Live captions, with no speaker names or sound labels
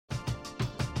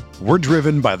We're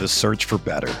driven by the search for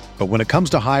better. But when it comes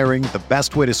to hiring, the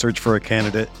best way to search for a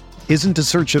candidate isn't to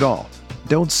search at all.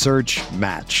 Don't search,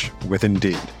 match with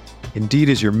Indeed. Indeed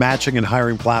is your matching and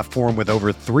hiring platform with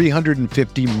over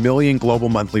 350 million global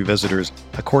monthly visitors,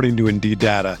 according to Indeed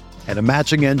data, and a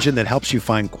matching engine that helps you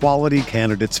find quality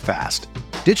candidates fast.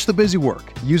 Ditch the busy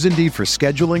work. Use Indeed for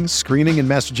scheduling, screening, and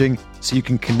messaging so you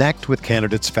can connect with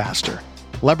candidates faster.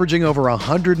 Leveraging over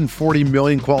 140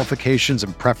 million qualifications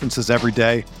and preferences every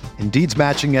day, Indeed's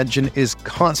matching engine is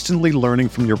constantly learning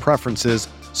from your preferences,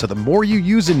 so the more you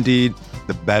use Indeed,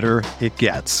 the better it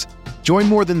gets. Join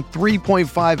more than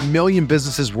 3.5 million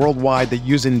businesses worldwide that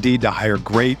use Indeed to hire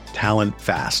great talent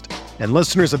fast. And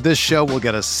listeners of this show will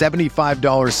get a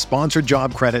 $75 sponsored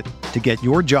job credit to get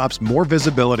your jobs more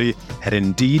visibility at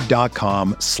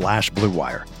Indeed.com/Blue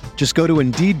Wire. Just go to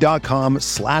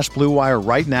Indeed.com/Blue Wire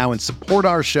right now and support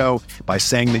our show by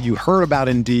saying that you heard about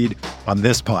Indeed on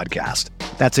this podcast.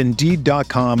 That's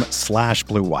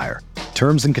Indeed.com/Blue Wire.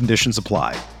 Terms and conditions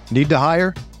apply. Need to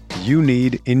hire? You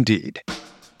need Indeed.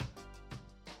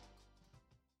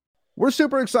 We're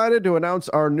super excited to announce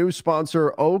our new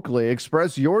sponsor, Oakley.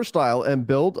 Express your style and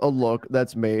build a look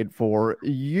that's made for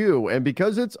you. And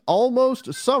because it's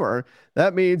almost summer,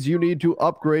 that means you need to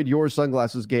upgrade your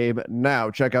sunglasses game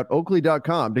now. Check out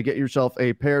Oakley.com to get yourself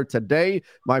a pair today.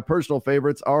 My personal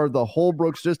favorites are the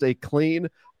Holbrooks, just a clean,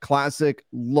 classic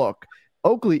look.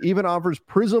 Oakley even offers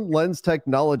Prism lens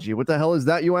technology. What the hell is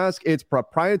that, you ask? It's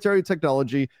proprietary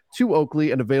technology to Oakley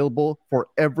and available for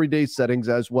everyday settings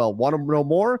as well. Want to know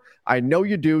more? I know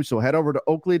you do, so head over to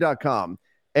Oakley.com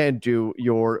and do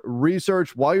your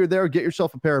research. While you're there, get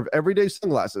yourself a pair of everyday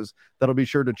sunglasses that'll be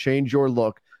sure to change your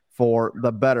look for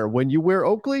the better. When you wear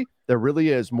Oakley, there really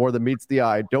is more than meets the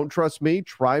eye. Don't trust me?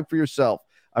 Try for yourself.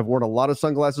 I've worn a lot of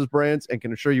sunglasses brands and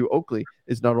can assure you Oakley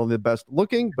is not only the best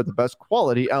looking, but the best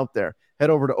quality out there. Head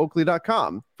over to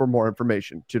Oakley.com for more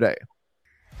information today.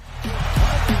 Davis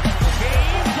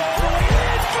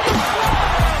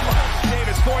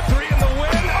 4-3 in the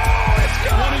win. Oh, it's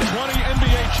gone. 2020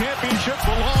 NBA championship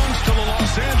belongs to the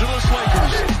Los Angeles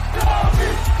Lakers.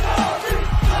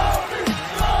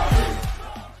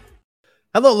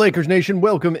 Hello, Lakers Nation.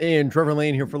 Welcome in. Trevor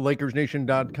Lane here for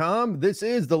LakersNation.com. This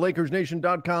is the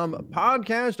LakersNation.com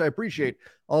podcast. I appreciate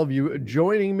all of you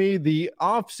joining me. The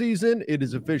offseason, it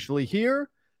is officially here.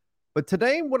 But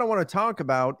today, what I want to talk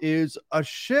about is a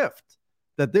shift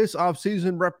that this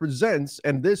offseason represents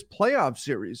and this playoff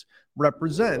series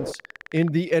represents in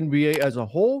the NBA as a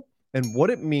whole and what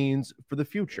it means for the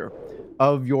future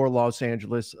of your Los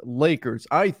Angeles Lakers.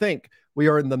 I think we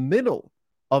are in the middle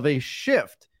of a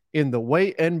shift in the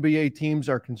way NBA teams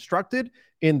are constructed,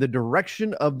 in the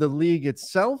direction of the league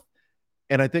itself.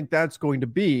 And I think that's going to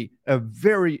be a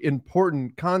very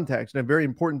important context and a very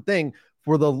important thing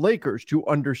for the Lakers to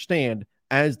understand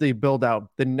as they build out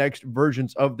the next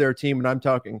versions of their team. And I'm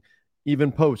talking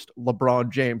even post LeBron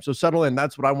James. So settle in.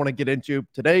 That's what I want to get into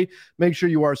today. Make sure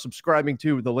you are subscribing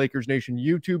to the Lakers Nation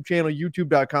YouTube channel,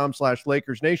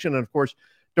 youtube.com/Lakers Nation. And of course,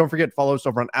 don't forget, follow us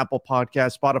over on Apple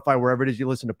Podcasts, Spotify, wherever it is you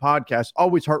listen to podcasts.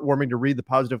 Always heartwarming to read the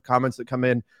positive comments that come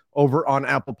in over on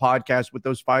Apple Podcasts with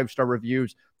those 5-star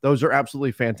reviews. Those are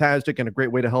absolutely fantastic and a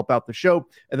great way to help out the show.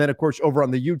 And then, of course, over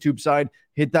on the YouTube side,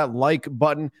 hit that like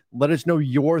button. Let us know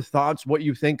your thoughts, what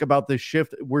you think about this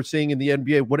shift we're seeing in the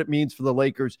NBA, what it means for the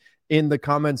Lakers in the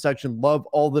comment section. Love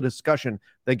all the discussion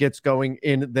that gets going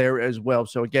in there as well.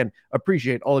 So, again,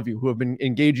 appreciate all of you who have been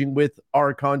engaging with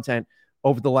our content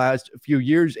over the last few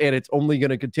years, and it's only going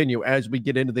to continue as we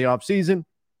get into the offseason.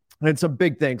 And some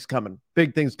big things coming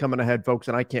ahead, folks,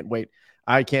 and I can't wait.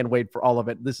 I can't wait for all of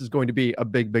it. This is going to be a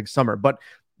big, big summer. But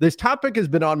this topic has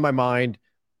been on my mind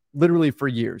literally for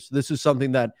years. This is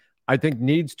something that I think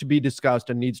needs to be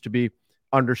discussed and needs to be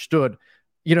understood.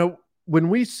 You know, when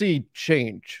we see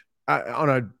change on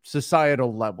a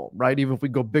societal level, right, even if we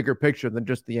go bigger picture than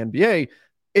just the NBA,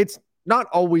 it's not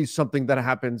always something that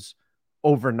happens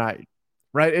overnight.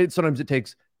 Right? Sometimes it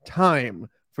takes time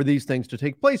for these things to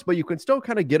take place, but you can still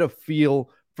kind of get a feel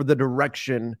for the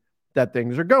direction that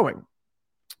things are going.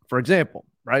 For example,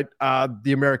 right?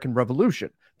 The American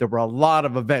Revolution. There were a lot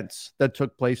of events that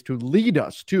took place to lead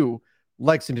us to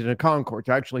Lexington and Concord,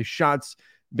 to actually shots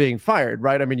being fired,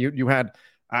 right? I mean, you had,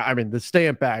 the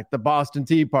Stamp Act, the Boston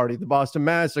Tea Party, the Boston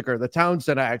Massacre, the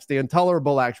Townsend Acts, the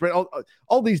Intolerable Acts, right?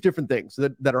 All these different things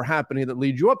that are happening that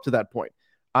lead you up to that point.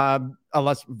 A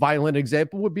less violent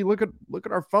example would be look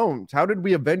at our phones. How did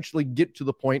we eventually get to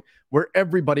the point where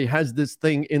everybody has this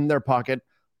thing in their pocket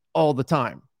all the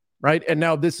time, right? And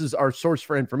now this is our source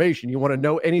for information. You want to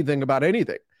know anything about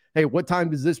anything, Hey, what time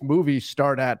does this movie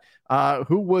start at?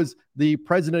 Who was the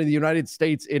president of the United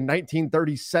States in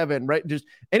 1937, right? Just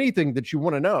anything that you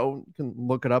want to know, you can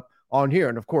look it up on here.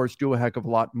 And of course, do a heck of a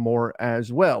lot more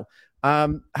as well.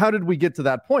 How did we get to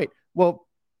that point? Well,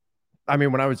 I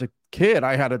mean, when I was a kid,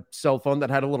 I had a cell phone that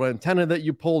had a little antenna that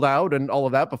you pulled out and all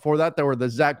of that. Before that, there were the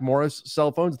Zach Morris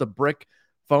cell phones, the brick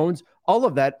phones. All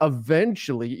of that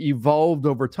eventually evolved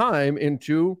over time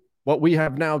into what we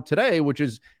have now today, which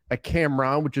is a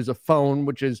camera, which is a phone,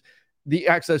 which is the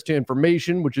access to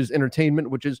information, which is entertainment,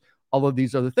 which is all of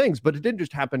these other things. But it didn't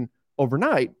just happen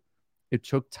overnight. It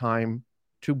took time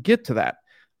to get to that.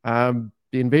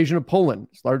 The invasion of Poland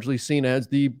is largely seen as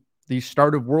the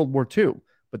start of World War II.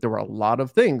 But there were a lot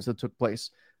of things that took place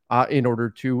in order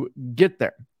to get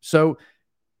there. So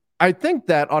I think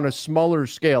that on a smaller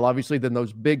scale, obviously, than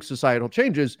those big societal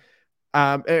changes,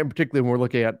 and particularly when we're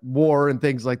looking at war and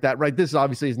things like that, right? This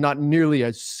obviously is not nearly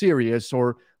as serious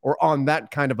or on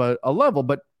that kind of a level,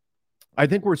 but I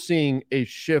think we're seeing a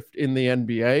shift in the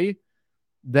NBA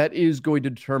that is going to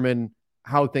determine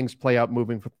how things play out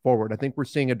moving forward. I think we're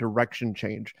seeing a direction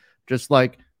change, just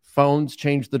like phones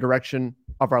changed the direction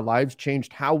of our lives,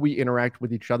 changed how we interact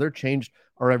with each other, changed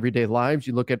our everyday lives.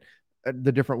 You look at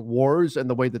the different wars and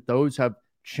the way that those have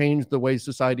changed the way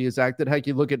society has acted. Heck,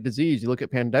 you look at disease, you look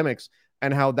at pandemics,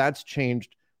 and how that's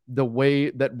changed the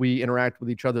way that we interact with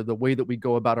each other, the way that we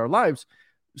go about our lives.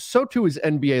 So too is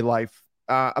NBA life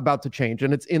about to change,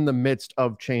 and it's in the midst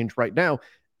of change right now.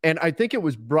 And I think it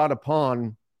was brought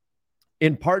upon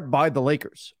in part by the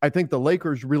Lakers. I think the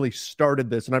Lakers really started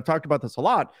this, and I've talked about this a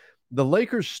lot. The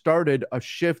Lakers started a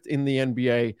shift in the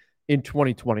NBA in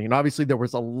 2020, and obviously there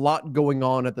was a lot going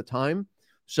on at the time,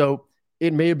 so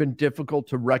it may have been difficult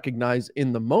to recognize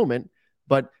in the moment,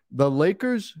 but the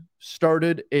Lakers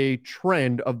started a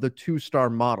trend of the two-star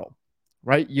model,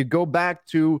 right? You go back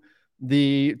to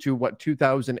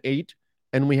 2008,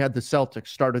 and we had the Celtics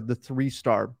started the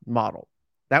three-star model.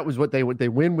 That was what they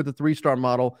win with the three-star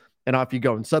model, and off you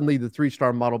go. And suddenly the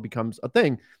three-star model becomes a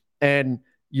thing. And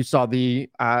you saw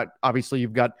obviously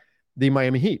you've got the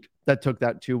Miami Heat that took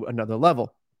that to another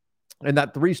level. And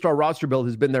that three-star roster build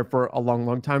has been there for a long,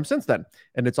 long time since then.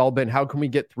 And it's all been, how can we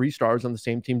get three stars on the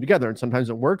same team together? And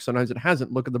sometimes it works, sometimes it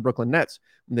hasn't. Look at the Brooklyn Nets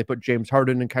when they put James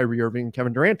Harden and Kyrie Irving and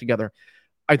Kevin Durant together.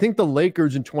 I think the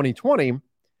Lakers in 2020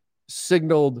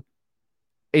 signaled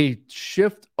a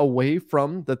shift away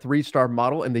from the three-star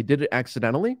model, and they did it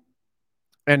accidentally.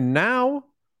 And now,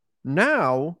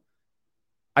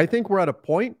 I think we're at a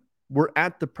point, we're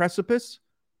at the precipice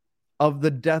of the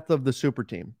death of the super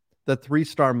team. The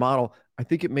three-star model, I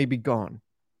think it may be gone.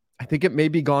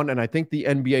 And I think the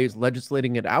NBA is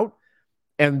legislating it out.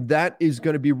 And that is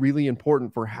going to be really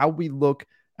important for how we look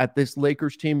at this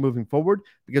Lakers team moving forward.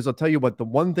 Because I'll tell you what, the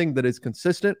one thing that is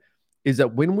consistent is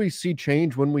that when we see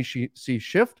change, when we see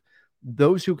shift,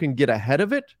 those who can get ahead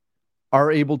of it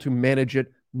are able to manage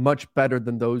it much better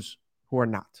than those who are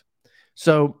not.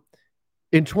 So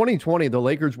in 2020, the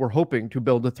Lakers were hoping to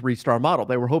build a three-star model.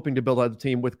 They were hoping to build out a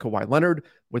team with Kawhi Leonard,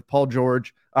 with Paul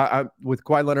George, with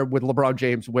Kawhi Leonard, with LeBron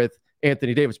James, with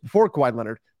Anthony Davis. Before Kawhi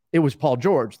Leonard, it was Paul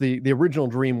George. The original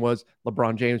dream was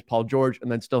LeBron James, Paul George,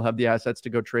 and then still have the assets to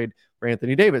go trade for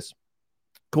Anthony Davis.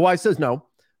 Kawhi says no.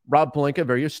 Rob Pelinka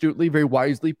very astutely, very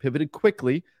wisely pivoted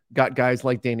quickly, got guys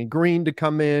like Danny Green to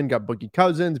come in, got Boogie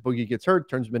Cousins. Boogie gets hurt,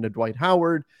 turns him into Dwight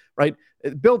Howard, right?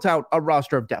 It built out a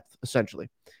roster of depth, essentially.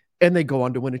 And they go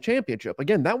on to win a championship.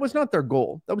 Again, that was not their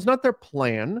goal. That was not their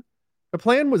plan. The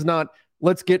plan was not,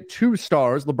 let's get 2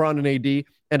 stars, LeBron and AD,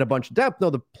 and a bunch of depth. No,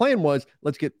 the plan was,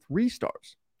 let's get 3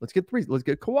 stars. Let's get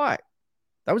Kawhi.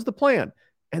 That was the plan.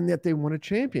 And that they won a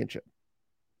championship.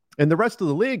 And the rest of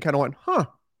the league kind of went,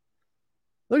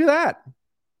 look at that.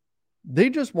 They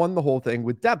just won the whole thing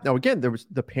with depth. Now, again, there was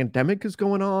the pandemic is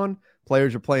going on.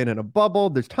 Players are playing in a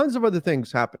bubble. There's tons of other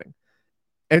things happening.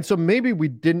 And so maybe we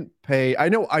didn't pay, I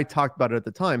know I talked about it at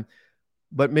the time,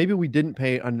 but maybe we didn't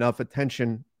pay enough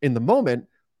attention in the moment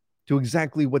to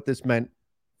exactly what this meant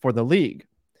for the league.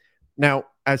 Now,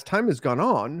 as time has gone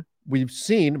on, we've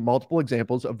seen multiple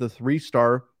examples of the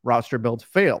 3-star roster build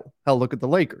fail. Hell, look at the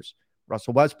Lakers.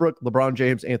 Russell Westbrook, LeBron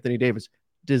James, Anthony Davis.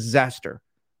 Disaster.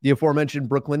 The aforementioned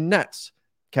Brooklyn Nets,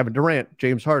 Kevin Durant,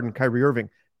 James Harden, Kyrie Irving.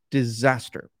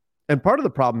 Disaster. And part of the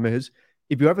problem is,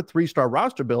 if you have a 3-star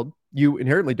roster build, you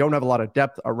inherently don't have a lot of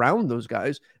depth around those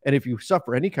guys. And if you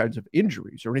suffer any kinds of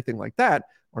injuries or anything like that,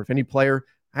 or if any player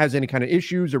has any kind of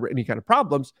issues or any kind of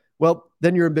problems, well,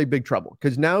 then you're in big, big trouble.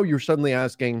 Because now you're suddenly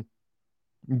asking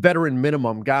veteran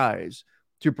minimum guys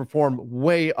to perform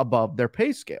way above their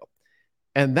pay scale.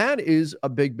 And that is a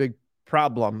big, big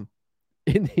problem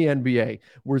in the NBA.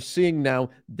 We're seeing now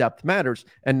depth matters.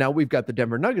 And now we've got the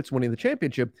Denver Nuggets winning the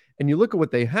championship. And you look at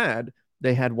what they had.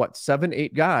 They had, 7,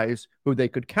 8 guys who they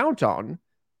could count on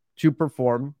to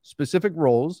perform specific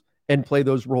roles and play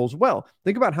those roles well.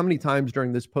 Think about how many times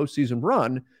during this postseason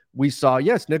run we saw,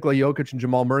 yes, Nikola Jokic and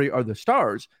Jamal Murray are the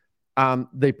stars.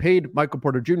 They paid Michael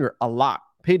Porter Jr. a lot,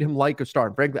 paid him like a star.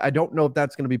 And frankly, I don't know if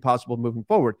that's going to be possible moving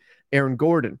forward. Aaron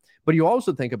Gordon. But you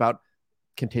also think about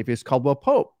Kentavious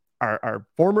Caldwell-Pope, our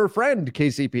former friend,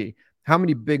 KCP, how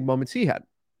many big moments he had.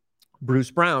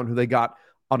 Bruce Brown, who they got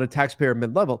on a taxpayer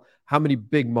mid-level, how many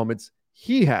big moments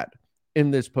he had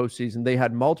in this postseason. They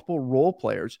had multiple role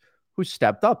players who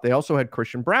stepped up. They also had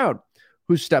Christian Brown,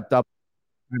 who stepped up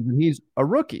when he's a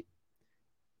rookie.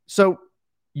 So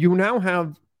you now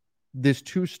have this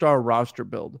 2-star roster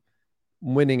build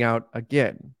winning out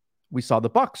again. We saw the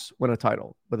Bucks win a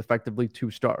title with effectively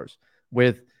 2 stars,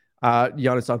 with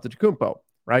Giannis Antetokounmpo,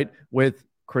 right? With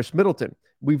Chris Middleton.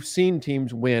 We've seen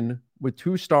teams win with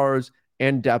 2 stars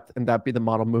and depth, and that be the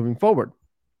model moving forward.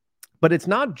 But it's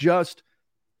not just,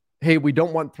 hey, we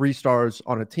don't want 3 stars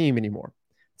on a team anymore.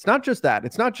 It's not just that.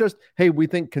 It's not just, hey, we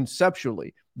think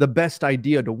conceptually the best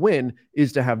idea to win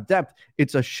is to have depth.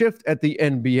 It's a shift at the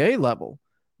NBA level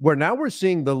where now we're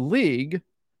seeing the league,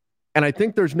 and I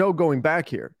think there's no going back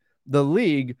here. The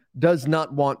league does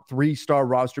not want 3-star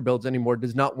roster builds anymore,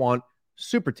 does not want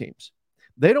super teams.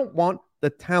 They don't want the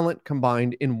talent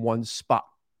combined in one spot.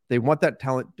 They want that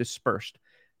talent dispersed.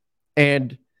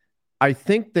 And I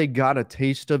think they got a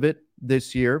taste of it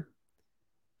this year,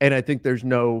 and I think there's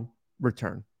no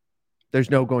return. There's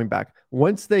no going back.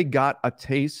 Once they got a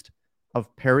taste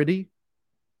of parity,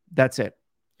 that's it.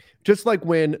 Just like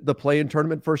when the play-in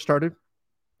tournament first started,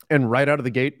 and right out of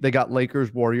the gate, they got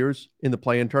Lakers Warriors in the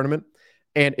play-in tournament,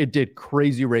 and it did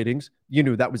crazy ratings. You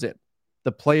knew that was it.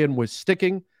 The play-in was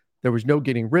sticking. There was no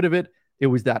getting rid of it. It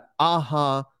was that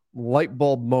aha light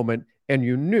bulb moment, and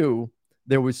you knew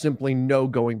there was simply no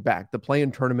going back. The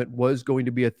play-in tournament was going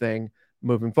to be a thing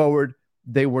moving forward.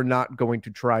 They were not going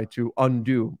to try to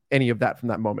undo any of that from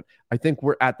that moment. I think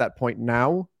we're at that point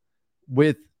now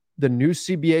with the new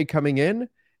CBA coming in,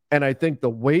 and I think the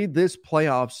way this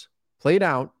playoffs played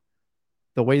out,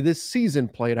 the way this season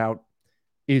played out,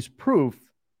 is proof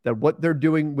that what they're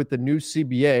doing with the new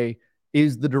CBA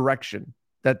is the direction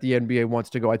that the NBA wants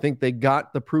to go. I think they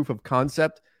got the proof of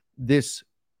concept this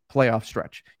playoff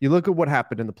stretch. You look at what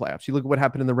happened in the playoffs. You look at what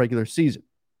happened in the regular season.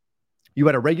 You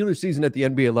had a regular season at the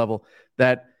NBA level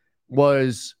that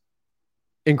was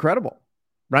incredible,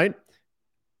 right?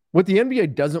 What the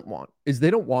NBA doesn't want is they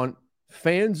don't want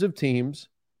fans of teams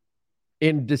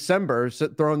in December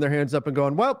throwing their hands up and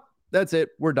going, well, that's it.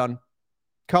 We're done.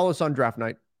 Call us on draft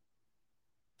night.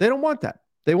 They don't want that.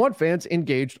 They want fans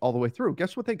engaged all the way through.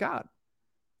 Guess what they got?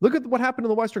 Look at what happened in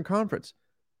the Western Conference.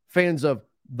 Fans of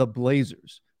the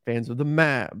Blazers, fans of the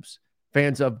Mavs,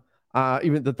 fans of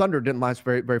even the Thunder didn't last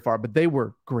very, very far, but they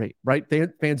were great, right?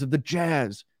 Fans of the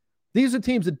Jazz. These are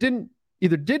teams that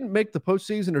either didn't make the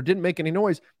postseason or didn't make any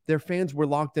noise. Their fans were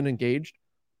locked and engaged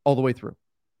all the way through.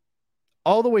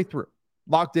 All the way through.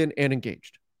 Locked in and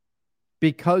engaged.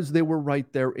 Because they were right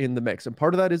there in the mix. And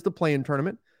part of that is the play-in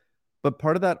tournament, but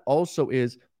part of that also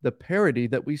is the parity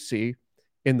that we see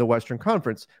in the Western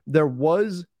Conference. There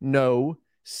was no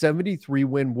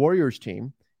 73-win Warriors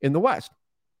team in the West.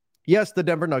 Yes, the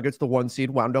Denver Nuggets, the 1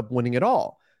 seed, wound up winning it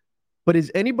all. But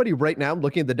is anybody right now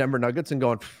looking at the Denver Nuggets and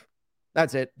going,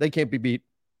 that's it, they can't be beat.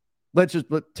 Let's just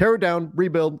tear it down,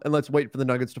 rebuild, and let's wait for the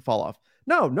Nuggets to fall off.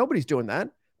 No, nobody's doing that.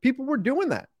 People were doing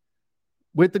that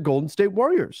with the Golden State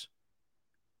Warriors.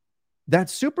 That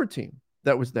super team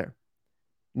that was there.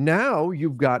 Now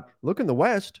you've got, look in the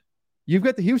West, you've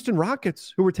got the Houston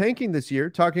Rockets who were tanking this year,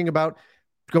 talking about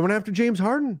going after James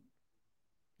Harden,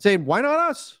 saying, why not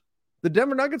us? The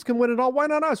Denver Nuggets can win it all. Why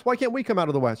not us? Why can't we come out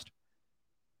of the West?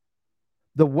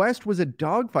 The West was a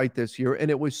dogfight this year,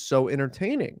 and it was so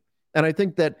entertaining. And I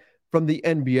think that from the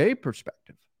NBA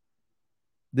perspective,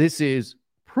 this is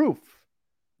proof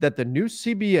that the new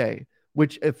CBA,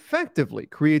 which effectively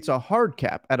creates a hard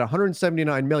cap at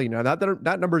 $179 million. Now,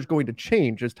 that number is going to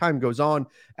change as time goes on,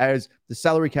 as the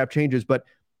salary cap changes, but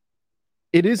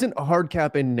it isn't a hard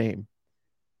cap in name,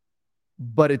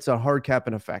 but it's a hard cap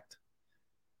in effect.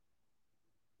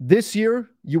 This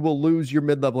year, you will lose your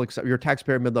your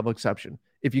taxpayer mid-level exception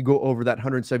if you go over that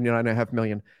 $179.5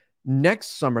 million.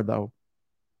 Next summer, though,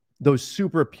 those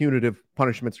super punitive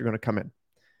punishments are going to come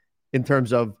in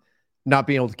terms of not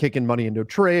being able to kick in money into a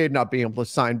trade, not being able to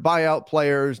sign buyout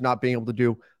players, not being able to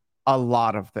do a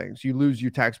lot of things. You lose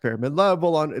your taxpayer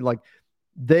mid-level on, like,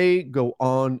 they go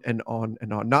on and on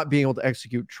and on. Not being able to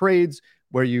execute trades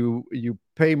where you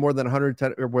pay more than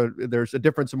 110, or where there's a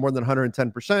difference of more than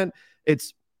 110%.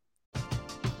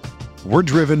 We're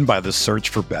driven by the search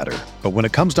for better. But when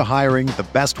it comes to hiring, the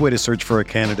best way to search for a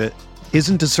candidate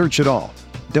isn't to search at all.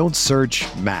 Don't search,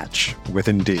 match with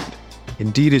Indeed.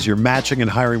 Indeed is your matching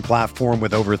and hiring platform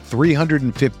with over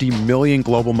 350 million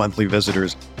global monthly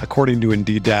visitors, according to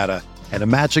Indeed data, and a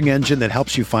matching engine that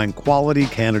helps you find quality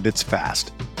candidates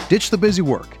fast. Ditch the busy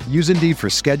work. Use Indeed for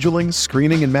scheduling,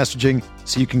 screening, and messaging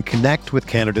so you can connect with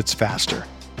candidates faster.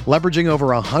 Leveraging over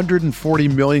 140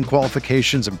 million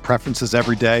qualifications and preferences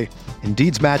every day,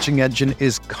 Indeed's matching engine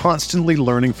is constantly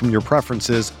learning from your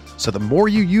preferences, so the more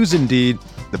you use Indeed,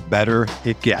 the better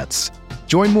it gets.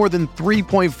 Join more than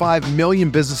 3.5 million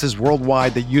businesses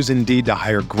worldwide that use Indeed to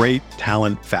hire great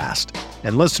talent fast.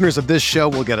 And listeners of this show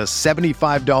will get a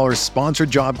 $75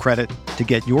 sponsored job credit to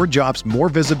get your jobs more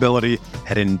visibility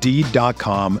at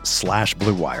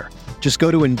Indeed.com/Blue Wire. Just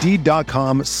go to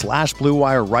Indeed.com/Blue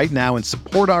Wire right now and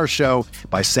support our show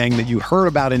by saying that you heard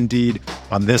about Indeed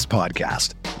on this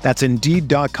podcast. That's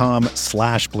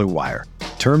Indeed.com/Blue Wire.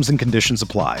 Terms and conditions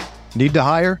apply. Need to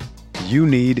hire? You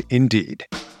need Indeed.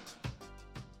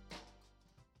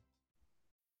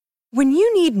 When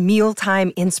you need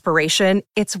mealtime inspiration,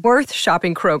 it's worth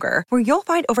shopping Kroger, where you'll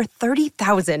find over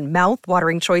 30,000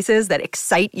 mouth-watering choices that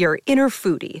excite your inner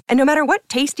foodie. And no matter what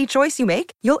tasty choice you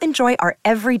make, you'll enjoy our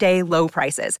everyday low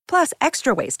prices, plus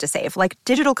extra ways to save, like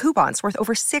digital coupons worth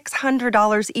over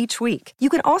 $600 each week. You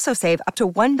can also save up to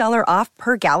 $1 off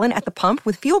per gallon at the pump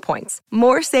with fuel points.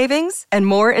 More savings and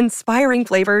more inspiring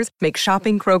flavors make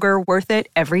shopping Kroger worth it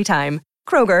every time.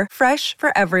 Kroger, fresh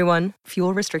for everyone.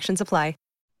 Fuel restrictions apply.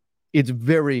 It's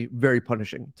very, very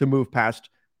punishing to move past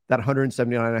that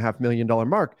 $179.5 million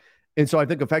mark. And so I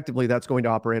think effectively that's going to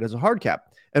operate as a hard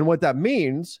cap. And what that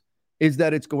means is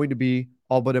that it's going to be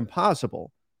all but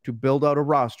impossible to build out a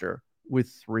roster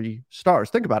with 3 stars.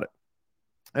 Think about it.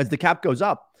 As the cap goes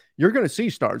up, you're going to see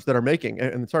stars that are making,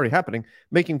 and it's already happening,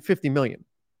 making $50 million,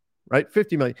 right?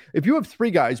 $50 million. If you have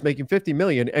 3 guys making $50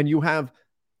 million and you have,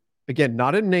 again,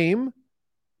 not a name,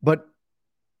 but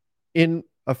in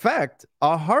effect,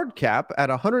 a hard cap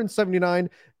at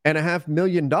 $179.5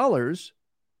 million,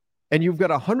 and you've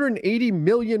got $180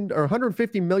 million or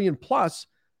 $150 million plus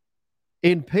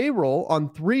in payroll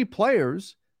on 3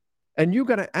 players, and you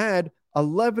got to add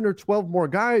 11 or 12 more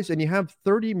guys, and you have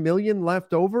 $30 million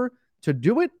left over to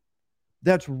do it.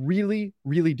 That's really,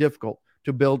 really difficult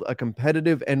to build a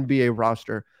competitive NBA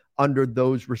roster under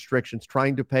those restrictions,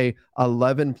 trying to pay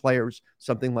 11 players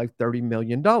something like $30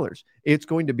 million. It's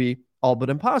going to be all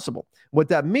but impossible. What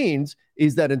that means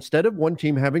is that instead of one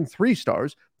team having 3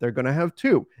 stars, they're going to have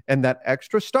 2. And that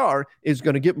extra star is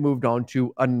going to get moved on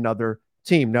to another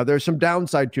team. Now, there's some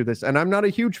downside to this, and I'm not a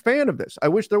huge fan of this. I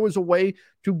wish there was a way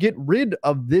to get rid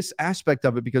of this aspect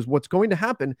of it, because what's going to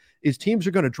happen is teams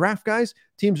are going to draft guys,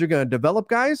 teams are going to develop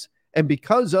guys, and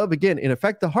because of, again, in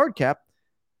effect, the hard cap,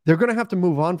 they're going to have to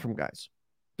move on from guys.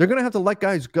 They're going to have to let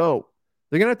guys go.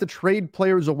 They're going to have to trade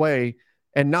players away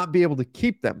and not be able to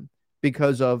keep them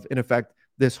because of, in effect,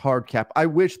 this hard cap. I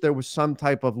wish there was some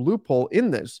type of loophole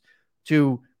in this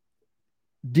to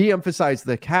de-emphasize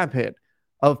the cap hit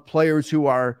of players who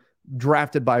are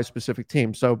drafted by a specific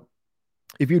team. So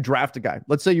if you draft a guy,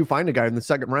 let's say you find a guy in the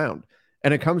 2nd round,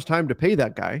 and it comes time to pay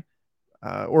that guy,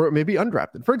 or maybe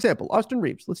undrafted. For example, Austin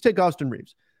Reeves. Let's take Austin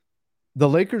Reeves. The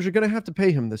Lakers are going to have to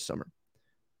pay him this summer.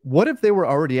 What if they were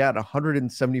already at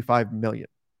 $175 million?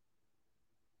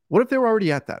 What if they were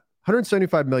already at that?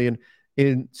 $175 million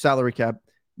in salary cap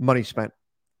money spent.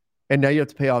 And now you have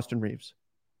to pay Austin Reeves.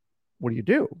 What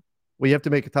do? Well, you have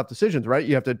to make tough decisions, right?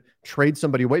 You have to trade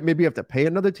somebody away. Maybe you have to pay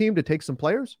another team to take some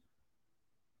players.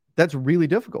 That's really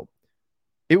difficult.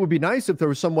 It would be nice if there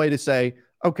was some way to say,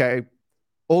 okay,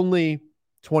 only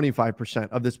 25%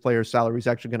 of this player's salary is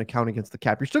actually going to count against the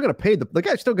cap. You're still going to pay the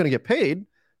guy's still going to get paid,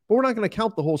 but we're not going to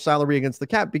count the whole salary against the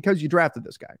cap because you drafted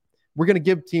this guy. We're going to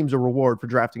give teams a reward for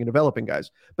drafting and developing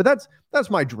guys. But that's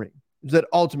my dream, is that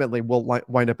ultimately we'll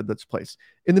wind up at this place.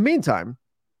 In the meantime,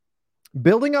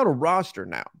 building out a roster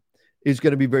now is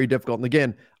going to be very difficult. And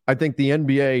again, I think the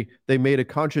NBA, they made a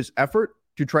conscious effort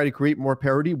to try to create more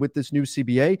parity with this new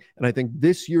CBA. And I think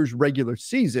this year's regular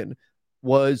season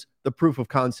was the proof of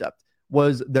concept,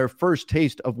 was their first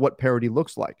taste of what parity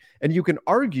looks like. And you can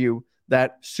argue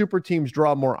that super teams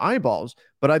draw more eyeballs,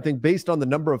 but I think based on the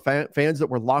number of fans that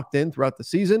were locked in throughout the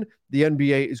season, the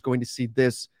NBA is going to see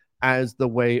this as the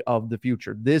way of the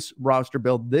future. This roster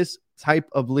build, this type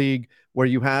of league where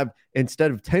you have,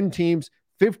 instead of 10 teams,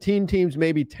 15 teams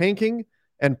maybe tanking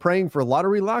and praying for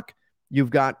lottery luck,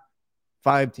 you've got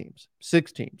 5 teams,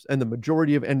 6 teams, and the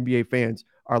majority of NBA fans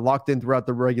are locked in throughout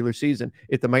the regular season.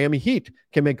 If the Miami Heat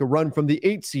can make a run from the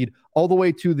 8th seed all the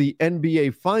way to the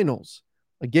NBA Finals,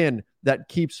 again, that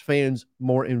keeps fans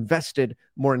more invested,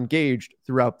 more engaged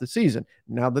throughout the season.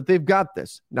 Now that they've got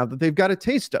this, now that they've got a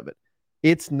taste of it,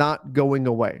 it's not going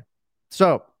away.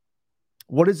 So,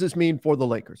 what does this mean for the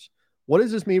Lakers? What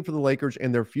does this mean for the Lakers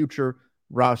and their future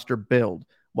roster build?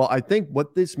 Well, I think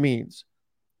what this means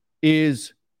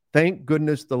is, thank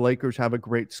goodness the Lakers have a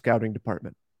great scouting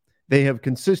department. They have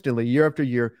consistently, year after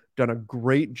year, done a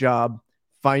great job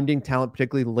finding talent,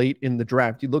 particularly late in the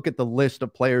draft. You look at the list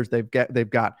of players they've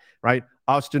got, right?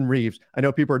 Austin Reeves. I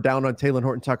know people are down on Talen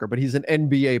Horton-Tucker, but he's an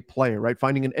NBA player, right?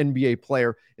 Finding an NBA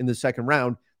player in the second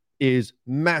round is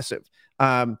massive.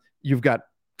 You've got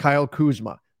Kyle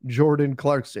Kuzma, Jordan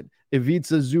Clarkson,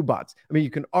 Ivica Zubac. I mean, you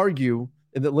can argue,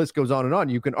 and the list goes on and on,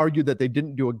 you can argue that they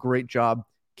didn't do a great job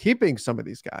keeping some of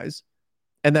these guys,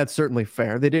 and that's certainly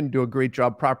fair. They didn't do a great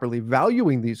job properly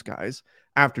valuing these guys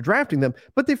after drafting them,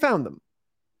 but they found them.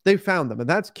 They found them, and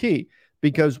that's key,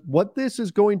 because what this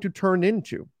is going to turn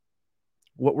into,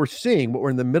 what we're seeing, what we're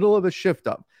in the middle of a shift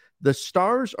of, the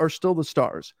stars are still the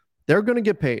stars. They're going to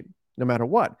get paid no matter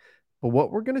what. But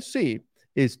what we're going to see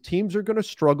is teams are going to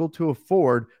struggle to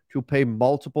afford to pay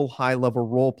multiple high-level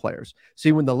role players.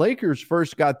 See, when the Lakers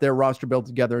first got their roster built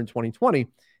together in 2020,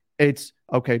 it's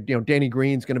okay, Danny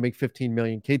Green's going to make $15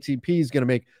 million. KCP is going to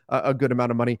make a good amount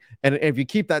of money. And if you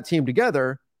keep that team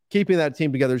together, keeping that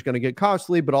team together is going to get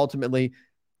costly, but ultimately,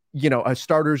 a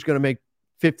starter is going to make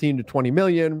 15 to 20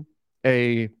 million.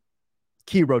 A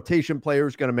key rotation player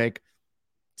is going to make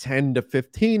 10 to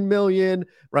 15 million,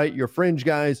 right? Your fringe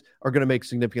guys are going to make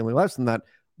significantly less than that.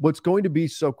 What's going to be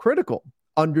so critical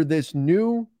under this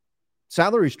new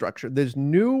salary structure, this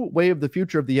new way of the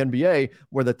future of the NBA,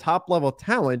 where the top level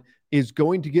talent is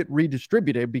going to get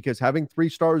redistributed, because having 3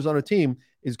 stars on a team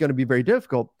is going to be very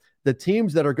difficult. The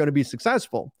teams that are going to be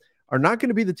successful are not going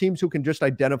to be the teams who can just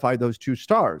identify those 2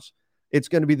 stars. It's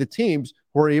going to be the teams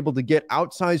who are able to get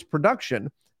outsized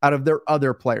production out of their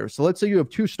other players. So let's say you have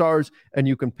 2 stars and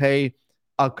you can pay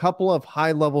a couple of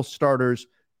high-level starters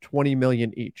 $20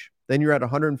 million each. Then you're at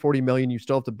 $140 million. You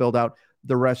still have to build out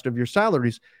the rest of your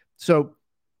salaries. So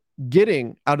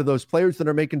getting out of those players that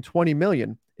are making $20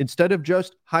 million, instead of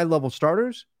just high-level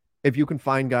starters, if you can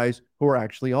find guys who are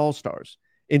actually all-stars,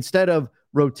 instead of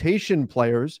rotation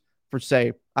players for,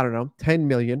 say, I don't know, 10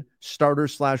 million,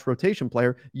 starter/rotation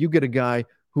player, you get a guy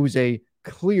who's a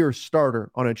clear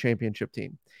starter on a championship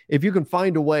team. If you can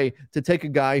find a way to take a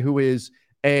guy who is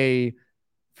a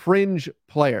fringe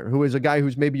player, who is a guy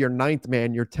who's maybe your 9th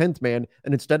man, your 10th man,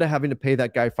 and instead of having to pay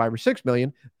that guy $5 or $6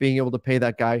 million, being able to pay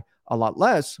that guy a lot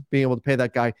less, being able to pay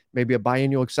that guy maybe a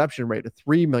biannual exception rate of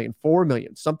 $3 million, $4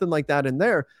 million, something like that in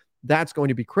there, that's going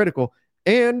to be critical.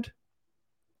 And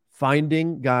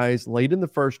finding guys late in the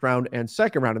first round and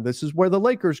second round, and this is where the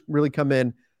Lakers really come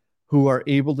in, who are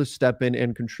able to step in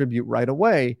and contribute right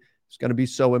away, is going to be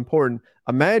so important.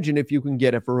 Imagine if you can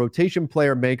get, if a rotation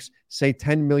player makes, say,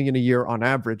 $10 million a year on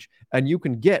average, and you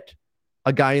can get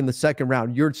a guy in the second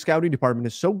round. Your scouting department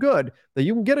is so good that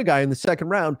you can get a guy in the second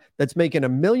round that's making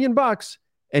 $1 million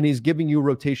and he's giving you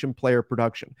rotation player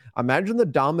production. Imagine the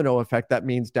domino effect that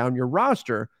means down your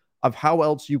roster of how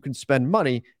else you can spend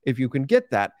money if you can get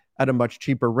that at a much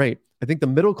cheaper rate. I think the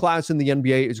middle class in the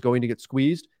NBA is going to get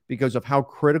squeezed because of how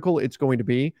critical it's going to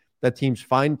be that teams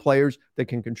find players that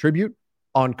can contribute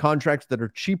on contracts that are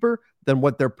cheaper than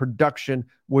what their production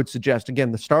would suggest.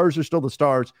 Again, the stars are still the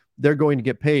stars. They're going to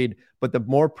get paid, but the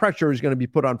more pressure is going to be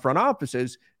put on front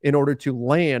offices in order to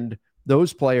land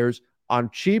those players on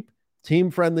cheap,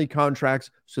 team-friendly contracts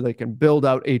so they can build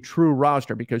out a true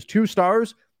roster, because 2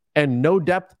 stars and no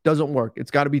depth doesn't work.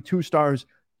 It's got to be 2 stars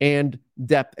and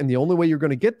depth, and the only way you're going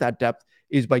to get that depth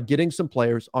is by getting some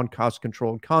players on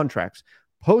cost-controlled contracts.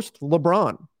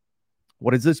 Post-LeBron,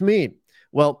 what does this mean?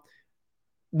 Well,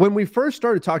 when we first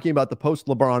started talking about the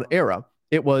post-LeBron era,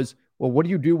 it was, well, what do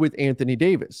you do with Anthony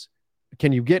Davis?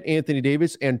 Can you get Anthony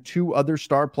Davis and 2 other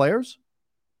star players?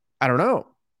 I don't know.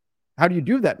 How do you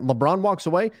do that? LeBron walks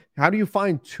away. How do you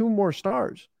find 2 more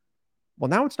stars? Well,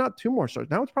 now it's not 2 more stars.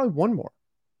 Now it's probably 1 more.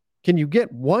 Can you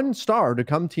get 1 star to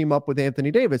come team up with Anthony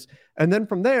Davis? And then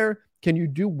from there, can you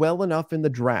do well enough in the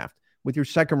draft with your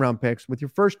second-round picks, with your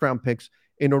first-round picks,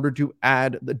 in order to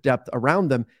add the depth around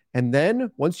them? And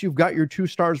then once you've got your 2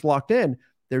 stars locked in,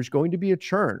 there's going to be a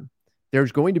churn.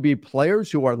 There's going to be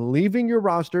players who are leaving your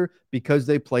roster because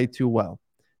they play too well.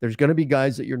 There's going to be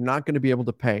guys that you're not going to be able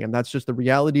to pay, and that's just the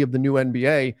reality of the new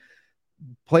NBA.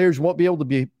 Players won't be able to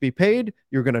be paid.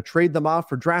 You're going to trade them off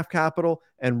for draft capital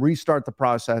and restart the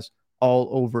process all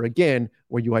over again,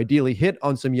 where you ideally hit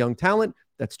on some young talent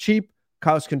that's cheap,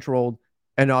 cost controlled,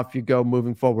 and off you go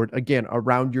moving forward. Again,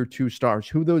 around your 2 stars.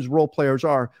 Who those role players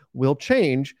are will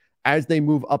change as they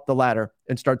move up the ladder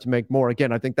and start to make more.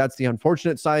 Again, I think that's the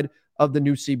unfortunate side of the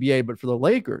new CBA. But for the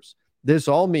Lakers, this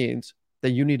all means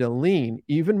that you need to lean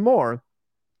even more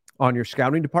on your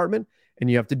scouting department, and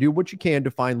you have to do what you can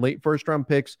to find late first-round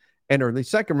picks and early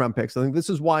second-round picks. I think this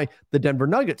is why the Denver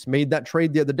Nuggets made that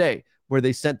trade the other day, where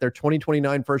they sent their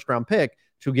 2029 first-round pick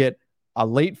to get a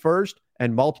late first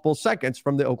and multiple seconds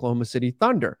from the Oklahoma City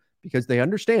Thunder, because they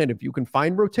understand if you can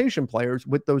find rotation players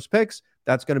with those picks,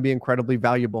 that's going to be incredibly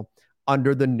valuable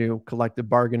under the new collective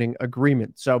bargaining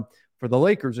agreement. So for the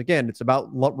Lakers, again, it's about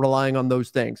relying on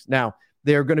those things. Now,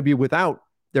 they're going to be without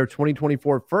their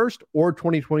 2024 first or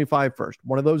 2025 first.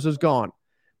 One of those is gone.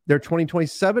 Their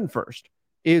 2027 first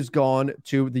is gone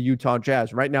to the Utah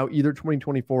Jazz. Right now, either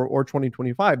 2024 or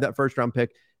 2025, that first round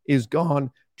pick is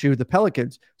gone to the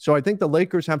Pelicans. So I think the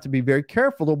Lakers have to be very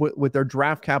careful with their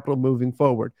draft capital moving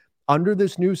forward. Under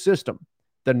this new system,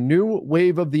 the new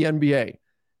wave of the NBA,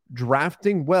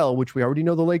 drafting well, which we already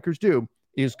know the Lakers do,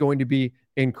 is going to be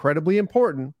incredibly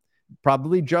important,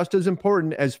 probably just as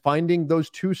important as finding those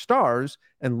 2 stars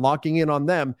and locking in on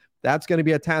them. That's going to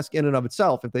be a task in and of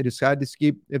itself. If they decide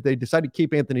to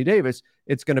keep Anthony Davis,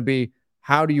 it's going to be,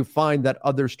 how do you find that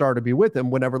other star to be with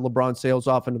him whenever LeBron sails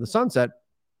off into the sunset?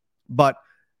 But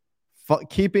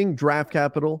keeping draft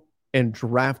capital and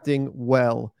drafting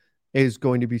well is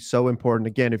going to be so important.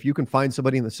 Again, if you can find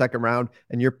somebody in the second round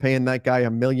and you're paying that guy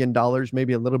 $1 million,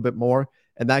 maybe a little bit more,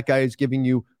 and that guy is giving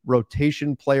you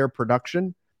rotation player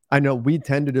production, I know we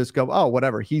tend to just go, oh,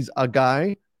 whatever. He's a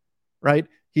guy, right?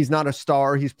 He's not a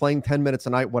star. He's playing 10 minutes a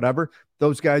night, whatever.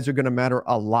 Those guys are going to matter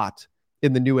a lot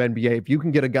in the new NBA. If you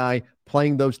can get a guy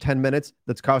playing those 10 minutes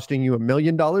that's costing you $1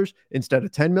 million instead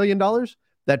of $10 million,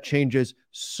 that changes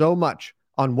so much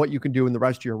on what you can do in the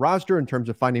rest of your roster in terms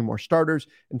of finding more starters,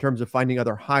 in terms of finding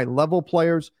other high-level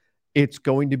players. It's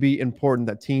going to be important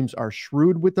that teams are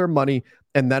shrewd with their money,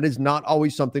 and that is not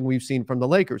always something we've seen from the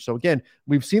Lakers. So again,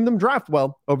 we've seen them draft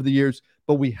well over the years,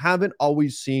 but we haven't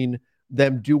always seen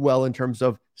them do well in terms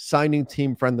of signing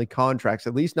team-friendly contracts,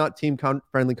 at least not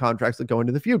team-friendly contracts that go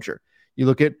into the future. You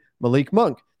look at Malik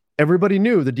Monk. Everybody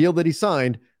knew the deal that he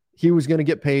signed, he was going to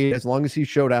get paid as long as he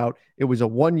showed out. It was a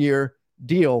 1-year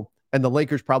deal, and the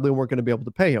Lakers probably weren't going to be able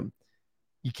to pay him.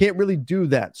 You can't really do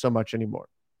that so much anymore.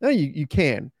 No, you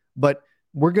can, but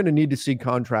we're going to need to see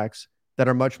contracts that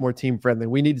are much more team-friendly.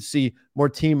 We need to see more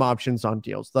team options on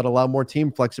deals that allow more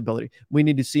team flexibility. We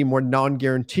need to see more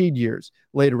non-guaranteed years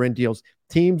later in deals.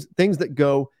 Things that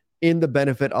go in the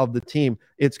benefit of the team.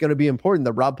 It's going to be important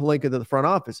that Rob Pelinka, the front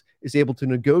office, is able to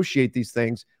negotiate these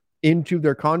things into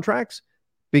their contracts,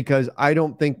 because I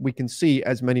don't think we can see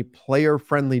as many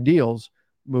player-friendly deals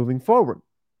moving forward.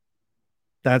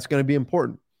 That's going to be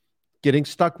important. Getting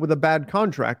stuck with a bad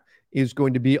contract is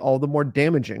going to be all the more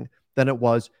damaging than it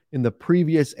was in the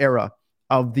previous era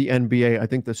of the NBA. I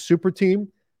think the super team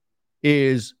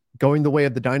is going the way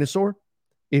of the dinosaur.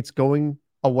 It's going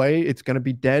away. It's going to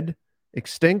be dead,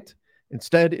 extinct.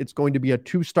 Instead, it's going to be a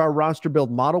 2-star roster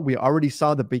build model. We already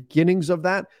saw the beginnings of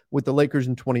that with the Lakers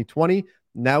in 2020.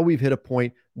 Now we've hit a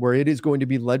point where it is going to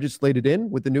be legislated in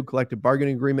with the new collective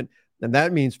bargaining agreement. And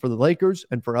that means for the Lakers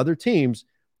and for other teams,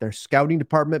 their scouting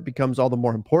department becomes all the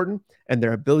more important, and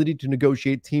their ability to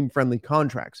negotiate team-friendly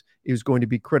contracts is going to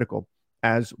be critical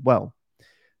as well.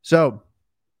 So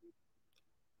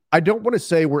I don't want to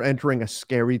say we're entering a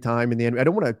scary time in the end. I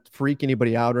don't want to freak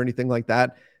anybody out or anything like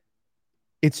that.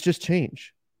 It's just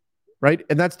change, right?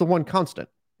 And that's the one constant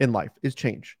in life, is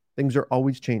change. Things are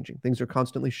always changing. Things are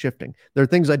constantly shifting. There are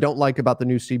things I don't like about the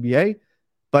new CBA,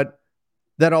 but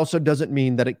that also doesn't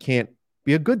mean that it can't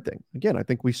be a good thing. Again, I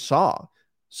think we saw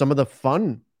some of the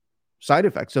fun side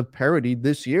effects of parity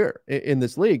this year in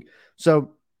this league.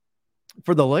 So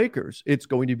for the Lakers, it's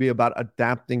going to be about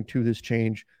adapting to this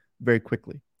change very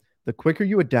quickly. The quicker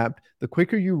you adapt, the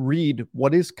quicker you read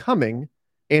what is coming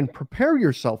and prepare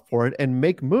yourself for it and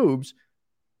make moves,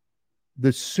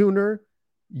 the sooner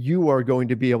you are going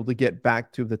to be able to get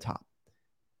back to the top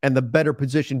and the better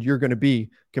positioned you're going to be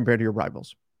compared to your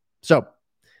rivals. So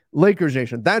Lakers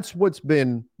Nation, that's what's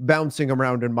been bouncing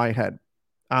around in my head.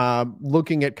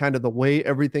 Looking at kind of the way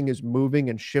everything is moving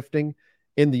and shifting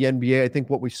in the NBA, I think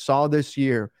what we saw this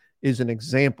year is an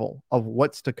example of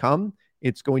what's to come.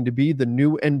 It's going to be the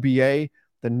new NBA,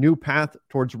 the new path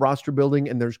towards roster building,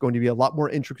 and there's going to be a lot more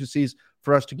intricacies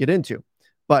for us to get into.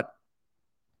 But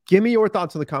give me your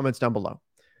thoughts in the comments down below.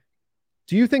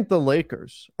 Do you think the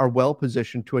Lakers are well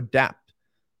positioned to adapt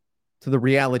to the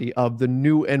reality of the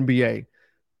new NBA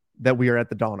that we are at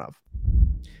the dawn of?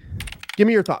 Give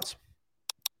me your thoughts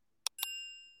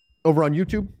over on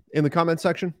YouTube in the comment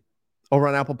section, over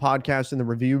on Apple Podcasts in the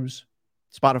reviews,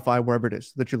 Spotify, wherever it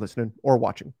is that you're listening or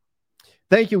watching.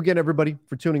 Thank you again, everybody,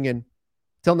 for tuning in.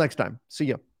 Till next time, see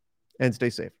you and stay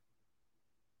safe.